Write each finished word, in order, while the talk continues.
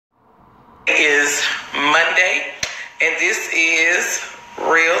is Monday, and this is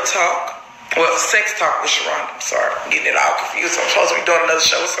Real Talk. Well, Sex Talk with Sharonda. I'm sorry, I'm getting it all confused. I'm supposed to be doing another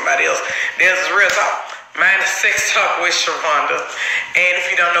show with somebody else. This is Real Talk. Mine is Sex Talk with Sharonda. And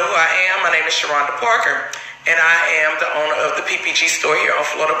if you don't know who I am, my name is Sharonda Parker, and I am the owner of the PPG store here on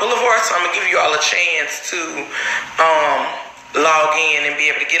Florida Boulevard. So I'm gonna give you all a chance to log in and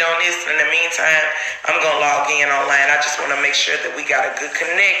be able to get on this. In the meantime, I'm gonna log in online. I just want to make sure that we got a good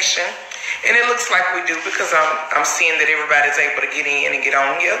connection, and it looks like we do because I'm seeing that everybody's able to get in and get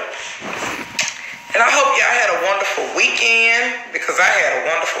on here. And I hope y'all had a wonderful weekend, because I had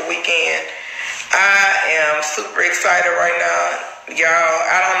a wonderful weekend. I am super excited right now, y'all.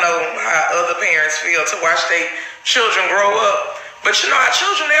 I don't know how other parents feel to watch their children grow up, but you know, our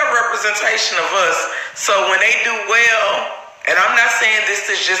children, they're a representation of us. So when they do well, and I'm not saying this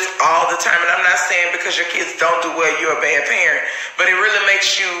is just all the time, and I'm not saying because your kids don't do well, you're a bad parent, but it really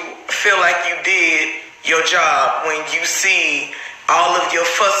makes you feel like you did your job when you see all of your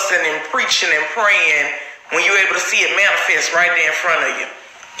fussing and preaching and praying, when you're able to see it manifest right there in front of you,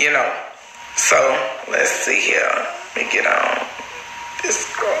 you know. So let's see here. Let me get on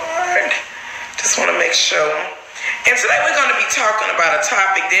Discord. Just want to make sure. And today we're going to be talking about a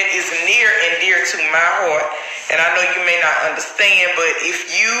topic that is near and dear to my heart. And I know you may not understand, but if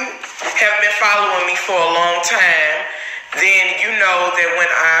you have been following me for a long time, then you know that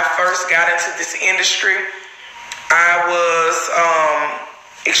when I first got into this industry, I was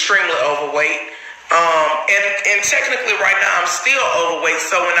extremely overweight. And technically right now I'm still overweight.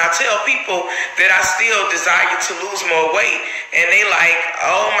 So when I tell people that I still desire to lose more weight, and they like,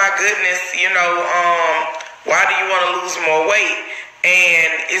 oh my goodness, you know, why do you want to lose more weight? And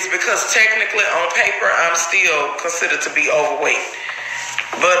it's because technically on paper I'm still considered to be overweight.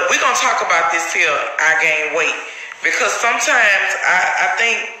 But we're going to talk about this till I gain weight, because sometimes I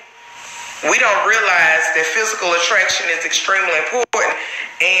think we don't realize that physical attraction is extremely important.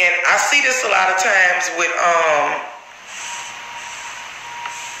 And I see this a lot of times with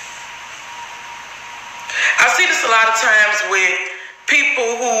people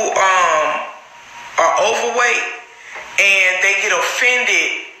who are overweight, and they get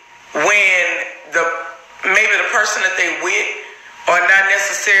offended when maybe the person that they with are not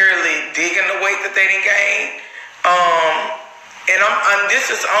necessarily digging the weight that they didn't gain. And this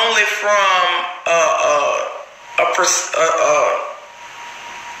is only from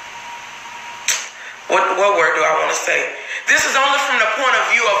what word do I want to say? This is only from the point of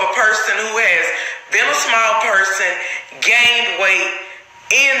view of a person who has been a small person, gained weight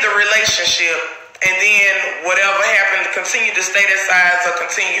in the relationship, and then whatever happened, continue to stay that size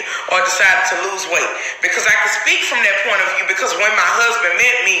or decided to lose weight. Because I can speak from that point of view, because when my husband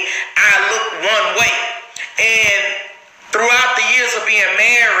met me, I looked one way. And throughout the years of being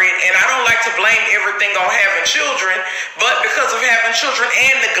married, and I don't like to blame everything on having children, but because of having children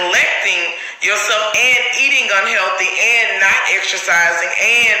and neglecting yourself and eating unhealthy and not exercising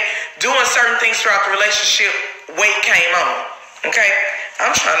and doing certain things throughout the relationship, weight came on. Okay?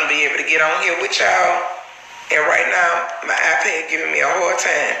 I'm trying to be able to get on here with y'all, and right now my iPad giving me a hard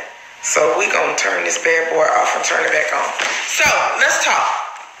time. So we're going to turn this bad boy off and turn it back on. So let's talk.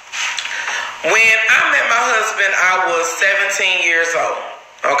 When I met my husband, I was 17 years old,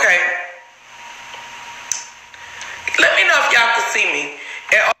 okay? Let me know if y'all can see me.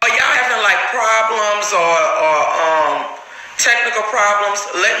 Are y'all having like problems or technical problems?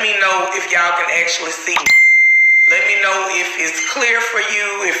 Let me know if y'all can actually see me. Let me know if it's clear for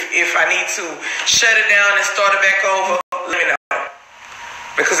you, if I need to shut it down and start it back over. Let me know.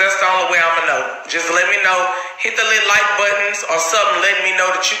 Because that's the only way I'm going to know. Just let me know. Hit the little like buttons or something. Let me know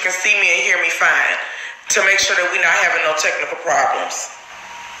that you can see me and hear me fine, to make sure that we're not having no technical problems.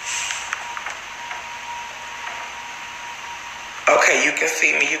 Okay, you can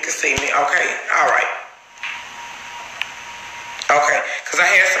see me. You can see me. Okay, all right. Okay, because I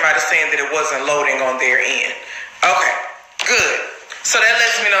had somebody saying that it wasn't loading on their end. Okay, good. So that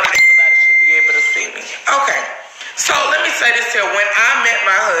lets me know that everybody should be able to see me. Okay. So let me say this here. When I met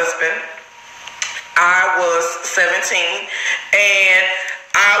my husband, I was 17, and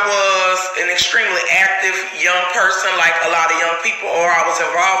I was an extremely active young person, like a lot of young people, or I was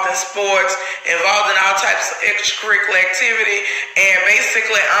involved in sports, involved in all types of extracurricular activity, and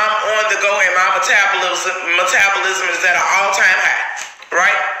basically I'm on the go, and my metabolism is at an all-time high,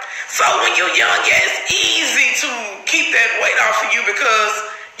 right? So when you're young, yeah, it's easy to keep that weight off of you because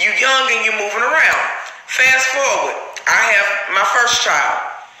you're young and you're moving around. Fast forward, I have my first child.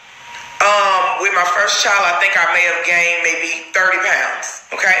 With my first child, I think I may have gained maybe 30 pounds,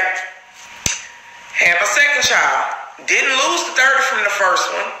 okay? Had my second child. Didn't lose the 30 from the first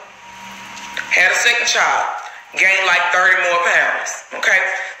one. Had a second child. Gained like 30 more pounds. Okay?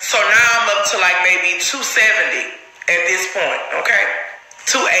 So now I'm up to like maybe 270 at this point. Okay?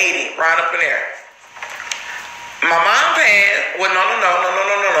 280, right up in there. My mom passed. Well, no.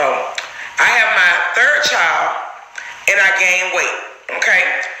 I have my third child and I gained weight. Okay?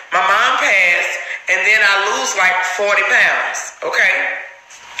 My mom passed and then I lose like 40 pounds. Okay?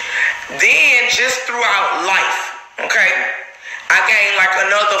 Then just throughout life, okay, I gained like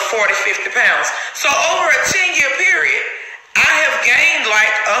another 40, 50 pounds. So over a 10-year period, I have gained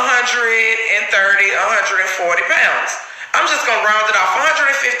like 130, 140 pounds. I'm just going to round it off.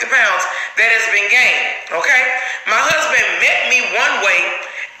 150 pounds that has been gained, okay? My husband met me one way,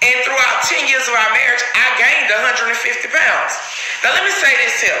 and throughout 10 years of our marriage, I gained 150 pounds. Now, let me say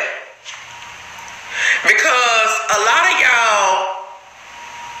this here. Because a lot of y'all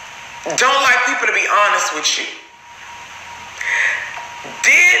don't like people to be honest with you.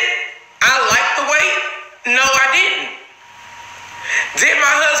 Did I like the weight? No, I didn't. Did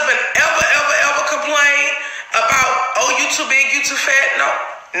my husband ever complain about, oh, you too big, you too fat?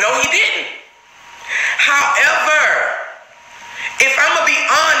 No, he didn't. However, if I'm going to be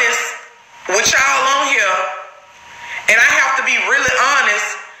honest with y'all on here, and I have to be really honest,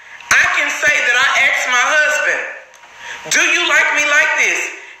 I can say that I asked my husband, do you like me like this?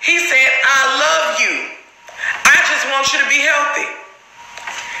 He said, I love you. I just want you to be healthy.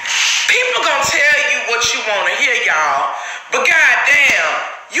 People gonna tell you what you want to hear, y'all. But goddamn,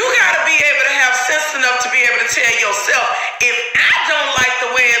 you gotta be able to have sense enough to be able to tell yourself, if I don't like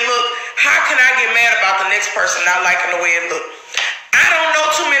the way it look, how can I get mad about the next person not liking the way it look? I don't know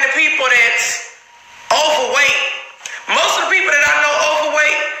too many people that's overweight. Most of the people that I know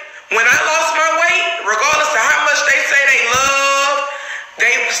overweight, when I lost my weight, regardless of how much they say they love,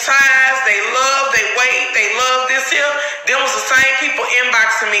 they size, they love, they weight, they love this here, them was the same people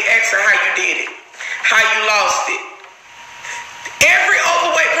inboxing me asking how you did it, how you lost it. Every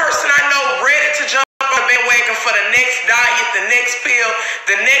overweight person I know ready to jump on the bandwagon for the next diet, the next pill,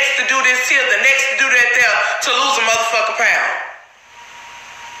 the next to do this here, the next to do that there, to lose a motherfucking pound.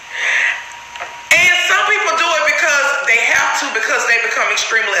 And some people do it because they have to, because they become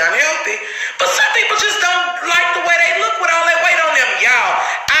extremely unhealthy. But some people just don't like the way they look with all that weight on them. Y'all,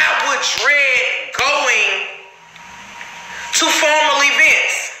 I would dread going to formal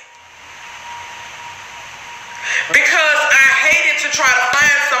events because I hated to try to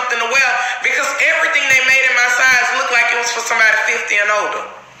find something to wear because everything they made in my size looked like it was for somebody 50 and older.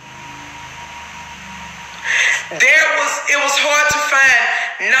 It was hard to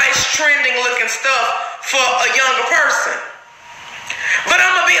find nice trending looking stuff for a younger person. But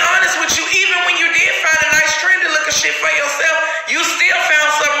I'm gonna be honest with you, even when you did find a nice trending looking shit for yourself, you still found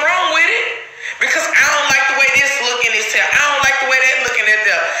something wrong with it. Because I don't like the way this look in this hair. I don't like the way that looking at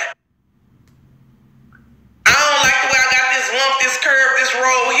there. I don't like the way I got this lump, this curve, this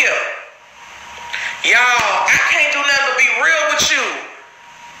roll here. Y'all, I can't do nothing but be real with you.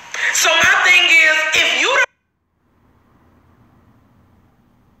 So my thing is, if you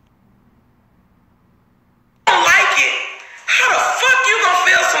don't like it, how the fuck you gonna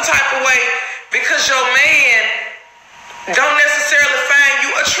feel some type of way because your man don't necessarily find you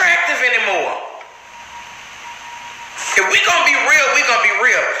attractive anymore? If we gonna be real, we gonna be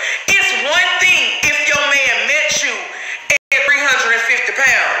real. It's one thing if your man met you at 350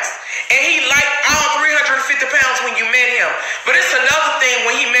 pounds and he liked all 350 pounds when you met him. But it's another thing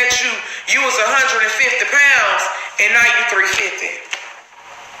when he met you, you was 150 pounds and now you 350.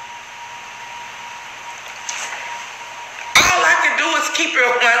 All I can do is keep it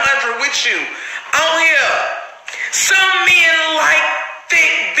 100 with you. On here, some men like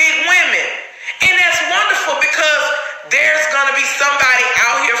thick, big women. And that's wonderful because there's going to be somebody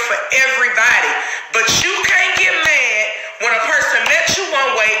out here for everybody. But you can't get mad when a person met you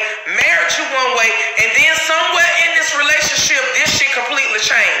one way, married you one way, and then somewhere in this relationship, this shit completely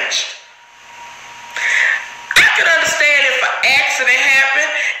changed. I can understand if an accident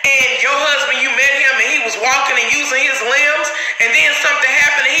happened and your husband, you met him and he was walking and using his limbs, and then something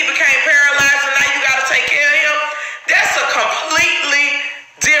happened and he became paralyzed and now you got to take care of him. That's a completely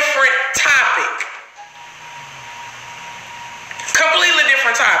different topic. Completely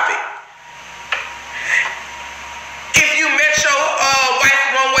different topic. If you met your wife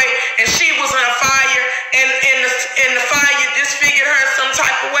one way and she was on a fire and the fire disfigured her in some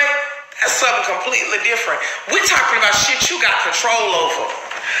type of way, that's something completely different. We're talking about shit you got control over.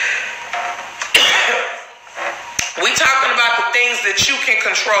 We're talking about the things that you can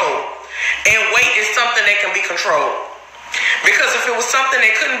control. And weight is something that can be controlled. Because if it was something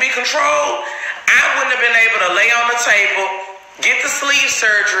that couldn't be controlled, I wouldn't have been able to lay on the table, get the sleeve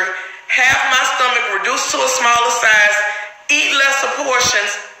surgery, have my stomach reduced to a smaller size, eat lesser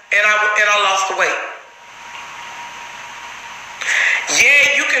portions, and I lost the weight.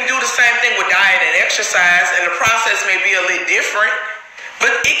 Yeah, you can do the same thing with diet and exercise, and the process may be a little different,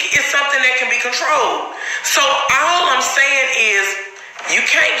 but it's something that can be controlled. So all I'm saying is, you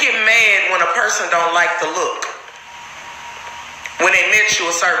can't get mad when a person don't like the look, when they met you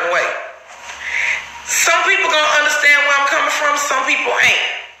a certain way. Some people gonna understand where I'm coming from, some people ain't.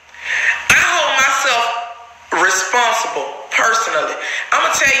 I hold myself responsible personally. I'm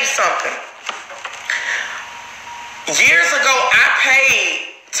gonna tell you something. Years ago, I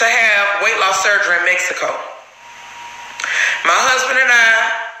paid to have weight loss surgery in Mexico. My husband and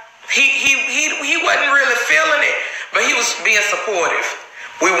I, he wasn't really feeling it, but he was being supportive.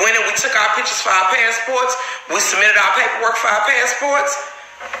 We went and we took our pictures for our passports. We submitted our paperwork for our passports.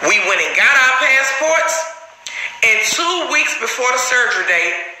 We went and got our passports. And 2 weeks before the surgery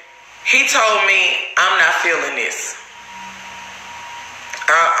date, he told me, I'm not feeling this.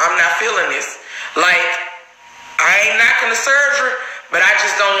 I'm not feeling this. Like, I ain't knocking the surgery, but I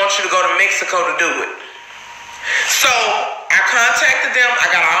just don't want you to go to Mexico to do it. So I contacted them. I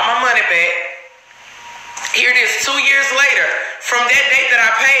got all my money back. Here it is 2 years later. From that date that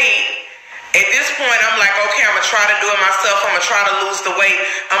I paid, at this point, I'm like, okay, I'm going to try to do it myself. I'm going to try to lose the weight.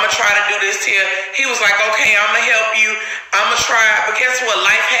 I'm going to try to do this here. He was like, okay, I'm going to help you. I'm going to try. But guess what?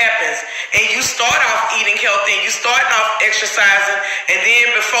 Life happens. And you start off eating healthy. And you start off exercising. And then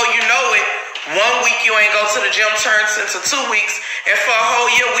before you know it, 1 week you ain't go to the gym, turns into 2 weeks. And for a whole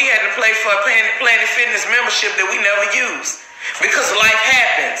year, we had to pay for a Planet Fitness membership that we never used. Because life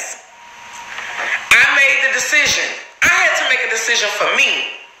happens. I made the decision. I had to make a decision for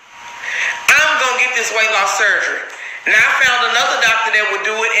me. I'm going to get this weight loss surgery. Now, I found another doctor that would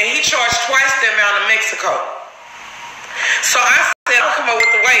do it, and he charged twice the amount in Mexico. So I said, I'll come up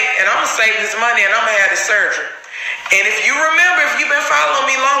with the weight, and I'm going to save this money, and I'm going to have this surgery. And if you remember, if you've been following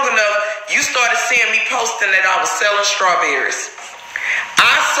me long enough, you started seeing me posting that I was selling strawberries.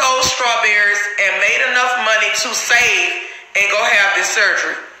 I sold strawberries and made enough money to save and go have this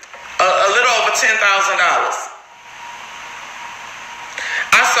surgery. A little over $10,000.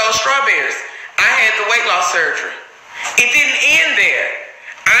 I sold strawberries. I had the weight loss surgery. It didn't end there.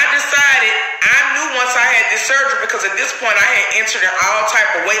 I knew once I had this surgery, because at this point I had entered in all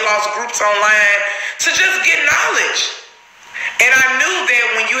type of weight loss groups online to just get knowledge. And I knew that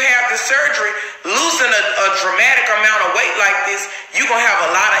when you have the surgery, losing a dramatic amount of weight like this, you're going to have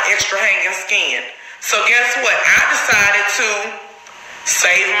a lot of extra hanging skin. So guess what? I decided to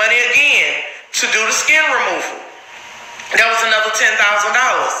save money again to do the skin removal. That was another $10,000.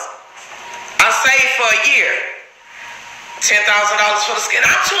 I saved for a year. $10,000 for the skin.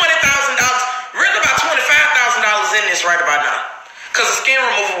 I'm $20,000, really about $25,000 in this right about now. Because the skin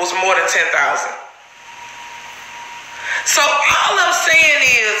removal was more than $10,000. So all I'm saying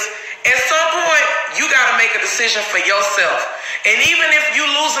is, at some point, you got to make a decision for yourself. And even if you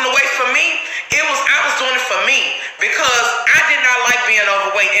losing the weight for me, I was doing it for me. Because I did not like being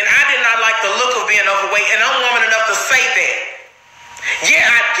overweight. And I did not like the look of being overweight. And I'm woman enough to say that. Yeah,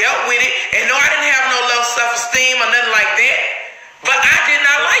 I dealt with it. And no, I didn't have no low self-esteem or nothing like that. But I did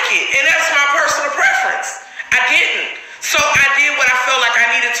not like it. And that's my personal preference. I didn't. So I did what I felt like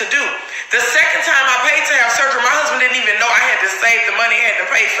I needed to do. The second time I paid to have surgery, my husband didn't even know I had to save the money, I had to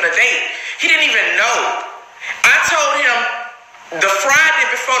pay for the date. He didn't even know. I told him the Friday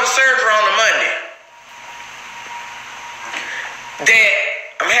before the surgery on the Monday that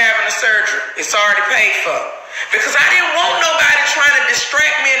I'm having the surgery. It's already paid for. Because I didn't want nobody trying to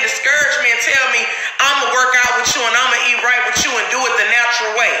distract me and discourage me and tell me I'm going to work out with you and I'm going to eat right with you and do it the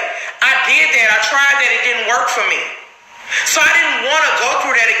natural way. I did that. I tried that. It didn't work for me. So I didn't want to go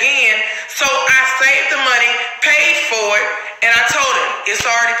through that again. So I saved the money, paid for it, and I told him it's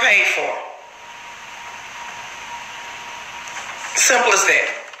already paid for. Simple as that.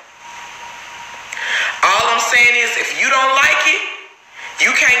 All I'm saying is, if you don't like it,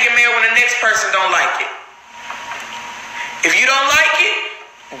 you can't get mad when the next person don't like it. If you don't like it,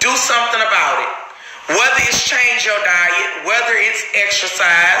 do something about it. Whether it's change your diet, whether it's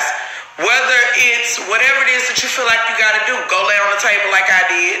exercise, whether it's whatever it is that you feel like you got to do, go lay on the table like I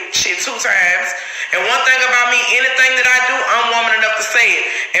did, 2 times. And one thing about me, anything that I do, I'm woman enough to say it.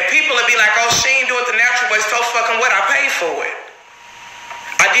 And people will be like, oh, she ain't do it the natural way, so fucking what? I paid for it.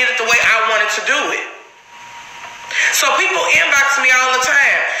 I did it the way I wanted to do it. So people inbox me all the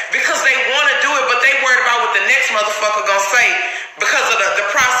time because they want to do it, but they worried about what the next motherfucker gonna say because of the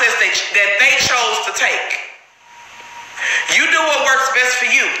process that they chose to take. You do what works best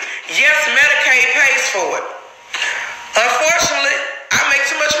for you. Yes, Medicaid pays for it. Unfortunately, I make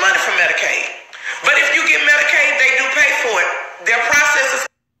too much money from Medicaid.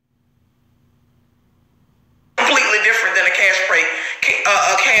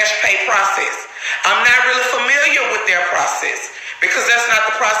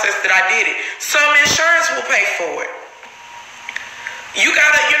 the process that I did it. Some insurance will pay for it. You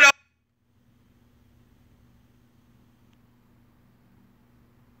gotta, you know.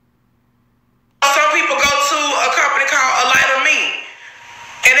 Some people go to a company called Align Me,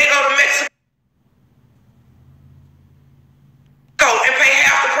 and they go to Mexico and pay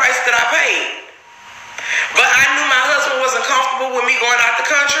half the price that I paid. But I knew my husband wasn't comfortable with me going out the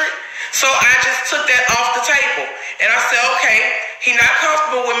country, so I just took that off the table. And I said, okay, he's not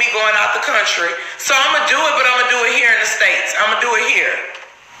comfortable with me going out the country, so I'm going to do it, but I'm going to do it here in the States. I'm going to do it here.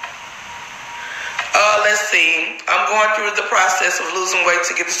 Let's see. I'm going through the process of losing weight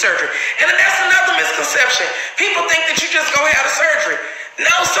to get the surgery. And that's another misconception. People think that you just go have the surgery.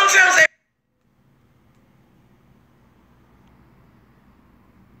 No, sometimes they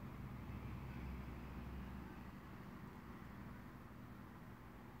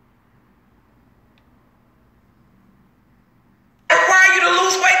require you to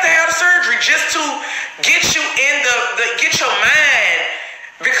lose weight to have the surgery, just to get you in get your mind,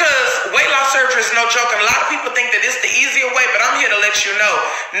 because weight loss surgery is no joke. And a lot of people think that it's the easier way, but I'm here to let you know,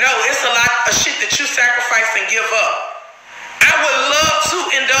 no, it's a lot of shit that you sacrifice and give up. I would love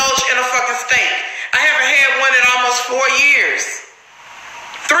to indulge in a fucking steak. I haven't had one in almost 4 years.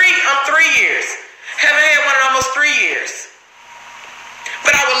 I'm 3 years. Haven't had one in almost 3 years.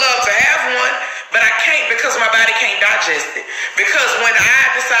 But I would love to have one, but I can't because my body can't digest it. Because when I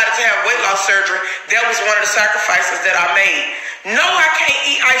decided to have weight loss surgery, that was one of the sacrifices that I made. No, I can't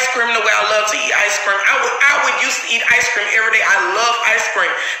eat ice cream the way I love to eat ice cream. I would used to eat ice cream every day. I love ice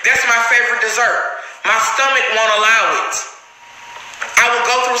cream. That's my favorite dessert. My stomach won't allow it. I would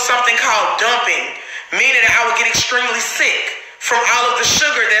go through something called dumping, meaning that I would get extremely sick from all of the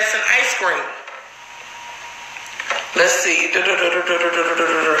sugar that's in ice cream. Let's see.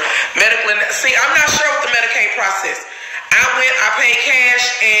 Medically, see, I'm not sure with the Medicaid process. I paid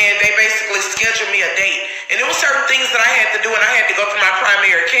cash, and they basically scheduled me a date. And there were certain things that I had to do, and I had to go through my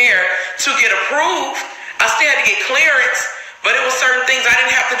primary care to get approved. I still had to get clearance, but it was certain things. I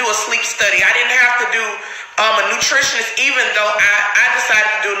didn't have to do a sleep study. I didn't have to do a nutritionist, even though I decided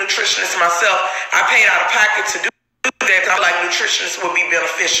to do a nutritionist myself. I paid out of pocket to do that. I like nutritionists would be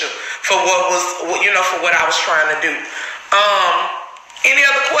beneficial for for what I was trying to do. Any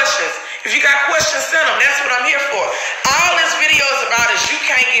other questions? If you got questions, send them. That's what I'm here for. All this video is about is you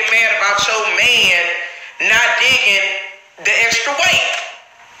can't get mad about your man not digging the extra weight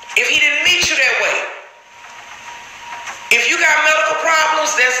if he didn't meet you that way. If you got medical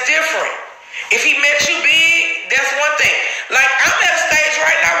problems, that's different. If he met you big, that's one thing. Like, I'm at a stage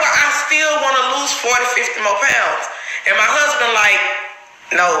right now where I still want to lose 40, 50 more pounds. And my husband like,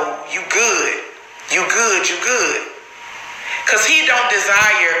 no, you good. You good, you good. Because he don't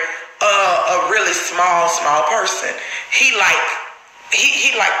desire a really small person. He like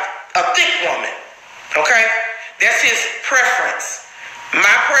a thick woman. Okay? That's his preference.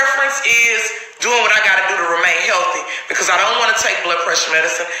 My preference is doing what I got to do to remain healthy, because I don't want to take blood pressure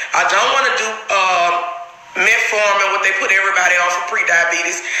medicine. I don't want to do metformin, what they put everybody on for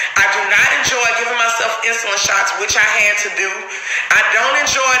pre-diabetes. I do not enjoy giving myself insulin shots, which I had to do. I don't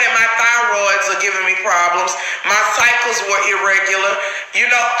enjoy that my thyroids are giving me problems. My cycles were irregular. You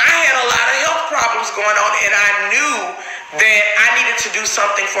know, I had a lot of health problems going on, and I knew that I needed to do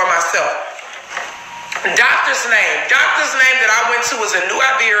something for myself. Doctor's name that I went to was in New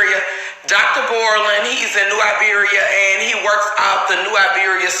Iberia. Dr. Borland, he's in New Iberia, and he works out the New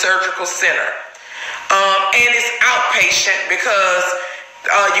Iberia Surgical Center. And it's outpatient because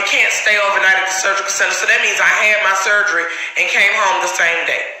you can't stay overnight at the surgical center. So that means I had my surgery and came home the same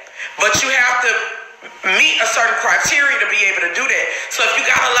day. But you have to meet a certain criteria to be able to do that. So if you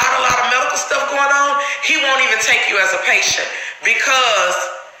got a lot of medical stuff going on, he won't even take you as a patient because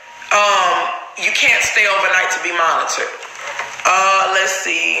you can't stay overnight to be monitored. Let's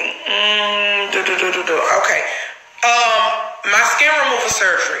see. Okay. My skin removal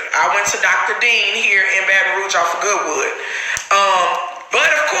surgery. I went to Dr. Dean here in Baton Rouge off of Goodwood. But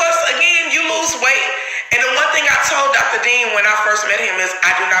of course, again, you lose weight. And the one thing I told Dr. Dean when I first met him is,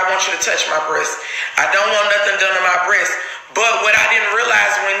 I do not want you to touch my breast. I don't want nothing done to my breast. But what I didn't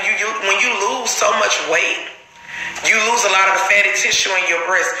realize, when you lose so much weight, you lose a lot of the fatty tissue in your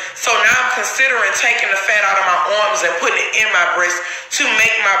breast. So now I'm considering taking the fat out of my arms and putting it in my breast to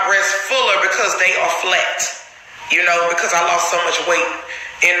make my breasts fuller because they are flat. You know, because I lost so much weight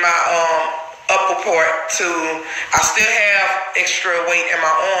in my upper part to, I still have extra weight in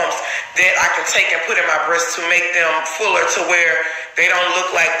my arms that I can take and put in my breasts to make them fuller to where they don't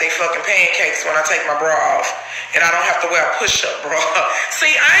look like they fucking pancakes when I take my bra off. And I don't have to wear a push-up bra.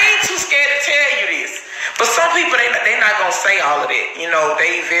 See, I ain't too scared to tell you this. But some people, they not going to say all of that. You know,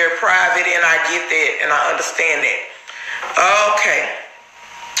 they very private, and I get that, and I understand that. Okay.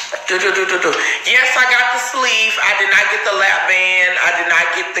 Yes, I got the sleeve. I did not get the lap band. I did not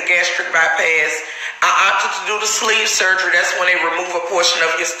get the gastric bypass. I opted to do the sleeve surgery. That's when they remove a portion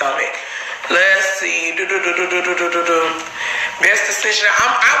of your stomach. Let's see. Best decision.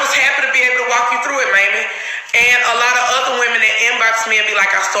 I was happy to be able to walk you through it, Mamie. And a lot of other women that inbox me and be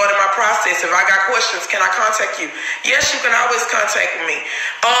like, I started my process. If I got questions, can I contact you? Yes, you can always contact me.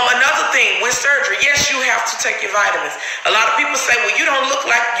 Another thing with surgery, yes, you have to take your vitamins. A lot of people say, well, you don't look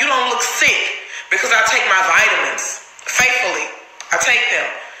sick because I take my vitamins faithfully. I take them.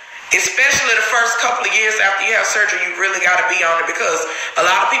 Especially the first couple of years after you have surgery, you really got to be on it because a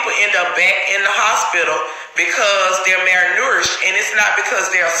lot of people end up back in the hospital because they're malnourished. And it's not because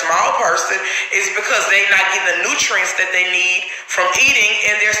they're a small person. It's because they're not getting the nutrients that they need from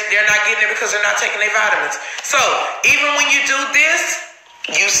eating, and they're not getting it because they're not taking their vitamins. So even when you do this,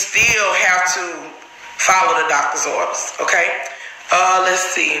 you still have to follow the doctor's orders, okay? Let's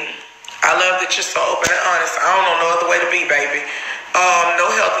see. I love that you're so open and honest. I don't know no other way to be, baby. No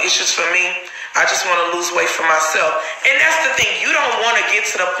health issues for me. I just want to lose weight for myself. And that's the thing. You don't want to get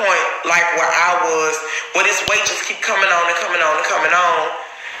to the point like where I was, where this weight just keep coming on and coming on and coming on.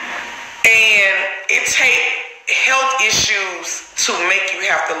 And it takes health issues to make you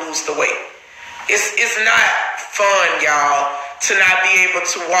have to lose the weight. It's not fun, y'all, to not be able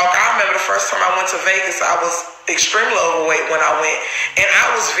to walk. I remember the first time I went to Vegas, I was extremely overweight when I went. And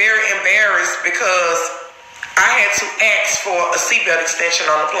I was very embarrassed because I had to ask for a seatbelt extension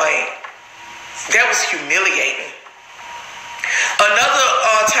on the plane. That was humiliating. Another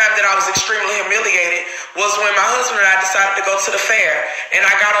time that I was extremely humiliated was when my husband and I decided to go to the fair. And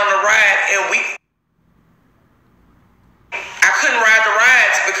I got on the ride, and I couldn't ride the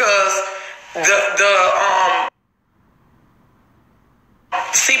rides because the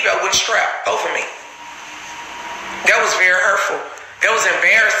seatbelt wouldn't strap over me. That was very hurtful. That was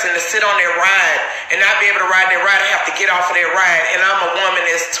embarrassing to sit on that ride and not be able to ride that ride. I have to get off of that ride. And I'm a woman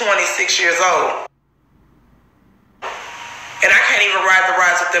that's 26 years old. And I can't even ride the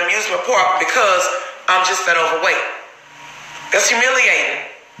rides at the amusement park because I'm just that overweight. That's humiliating.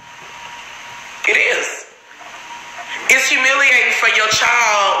 It is. It's humiliating for your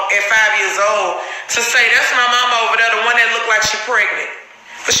child at 5 years old to say, that's my mama over there, the one that looked like she's pregnant.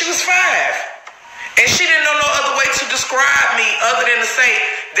 But she was 5. And she didn't know no other way to describe me other than to say,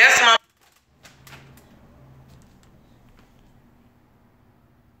 that's my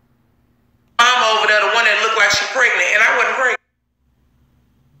mama over there, the one that looked like she's pregnant. And I wasn't pregnant.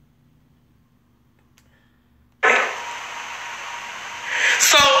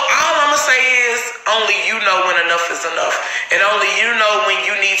 So all I'm going to say is, only you know when enough is enough. And only you know when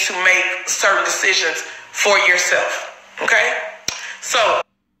you need to make certain decisions for yourself. Okay? So